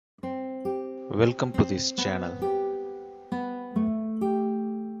Welcome to this channel.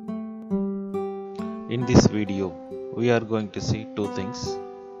 In this video, we are going to see two things.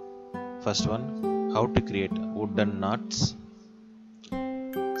 First one, how to create wooden knots.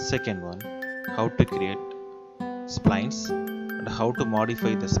 Second one, how to create splines and how to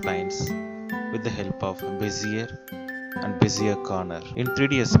modify the splines with the help of Bezier and Bezier Corner in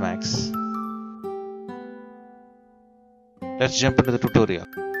 3DSMAX. Let's jump into the tutorial.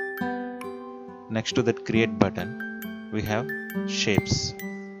 Next to that create button, we have shapes.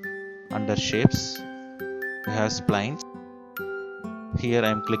 Under shapes, we have splines. Here I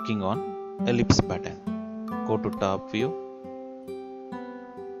am clicking on ellipse button. Go to top view.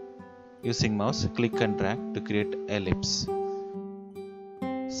 Using mouse, click and drag to create ellipse.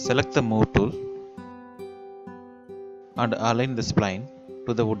 Select the move tool and align the spline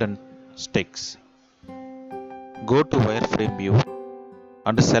to the wooden sticks. Go to wireframe view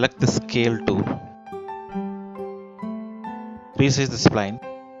and select the scale tool. Resize the spline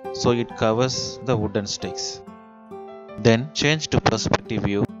so it covers the wooden sticks. Then change to perspective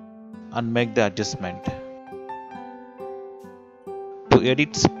view and make the adjustment. To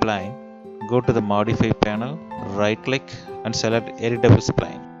edit spline, go to the modify panel, right click and select editable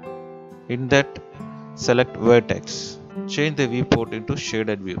spline. In that, select vertex. Change the viewport into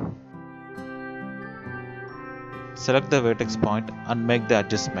shaded view. Select the vertex point and make the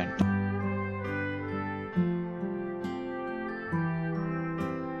adjustment.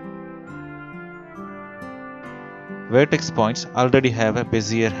 Vertex points already have a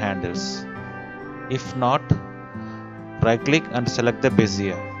Bezier handles. If not, right click and select the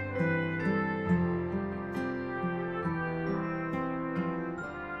Bezier.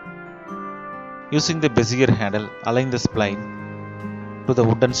 Using the Bezier handle, align the spline to the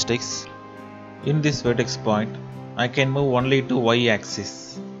wooden sticks. In this vertex point, I can move only to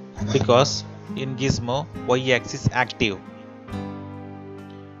y-axis because in Gizmo, y-axis active.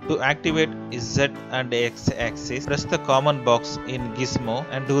 To activate Z and X-axis, press the common box in Gizmo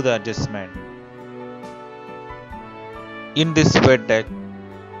and do the adjustment. In this vertex,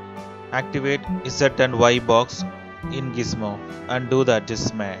 activate Z and Y box in Gizmo and do the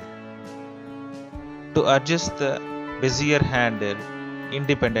adjustment. To adjust the Bezier handle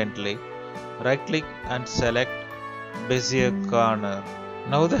independently, right click and select Bezier Corner.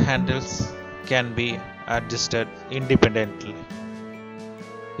 Now the handles can be adjusted independently.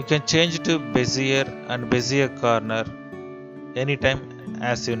 You can change to Bezier and Bezier Corner anytime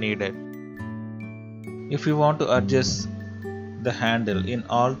as you need it. If you want to adjust the handle in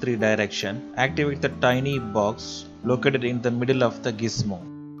all three directions, activate the tiny box located in the middle of the gizmo.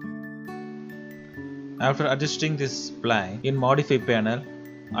 After adjusting this spline, in Modify panel,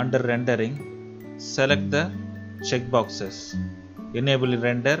 under Rendering, select the checkboxes. Enable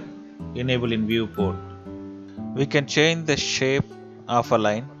render, enable in viewport. We can change the shape of a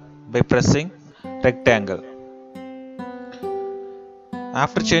line by pressing rectangle.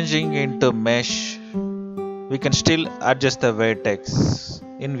 After changing into mesh, we can still adjust the vertex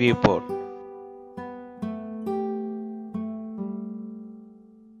in viewport.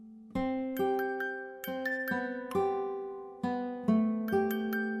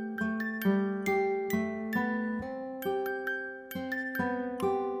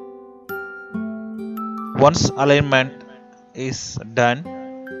 Once alignment is done,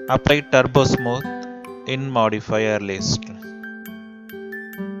 apply Turbo Smooth in modifier list.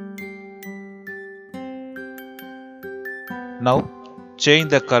 Now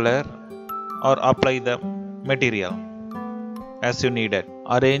change the color or apply the material as you need it.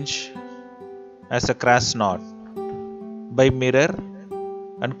 Arrange as a cross knot by mirror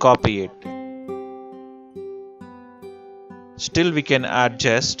and copy it. Still we can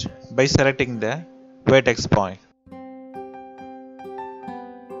adjust by selecting the vertex point.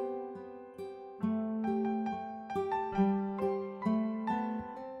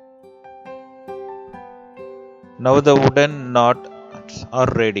 Now the wooden knots are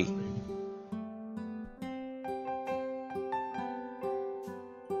ready.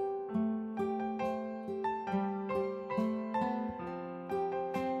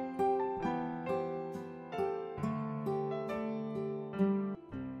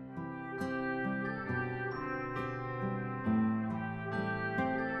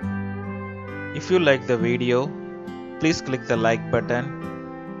 If you like the video, please click the like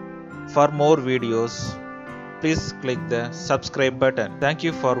button. For more videos, please click the subscribe button. Thank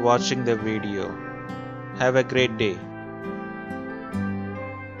you for watching the video. Have a great day.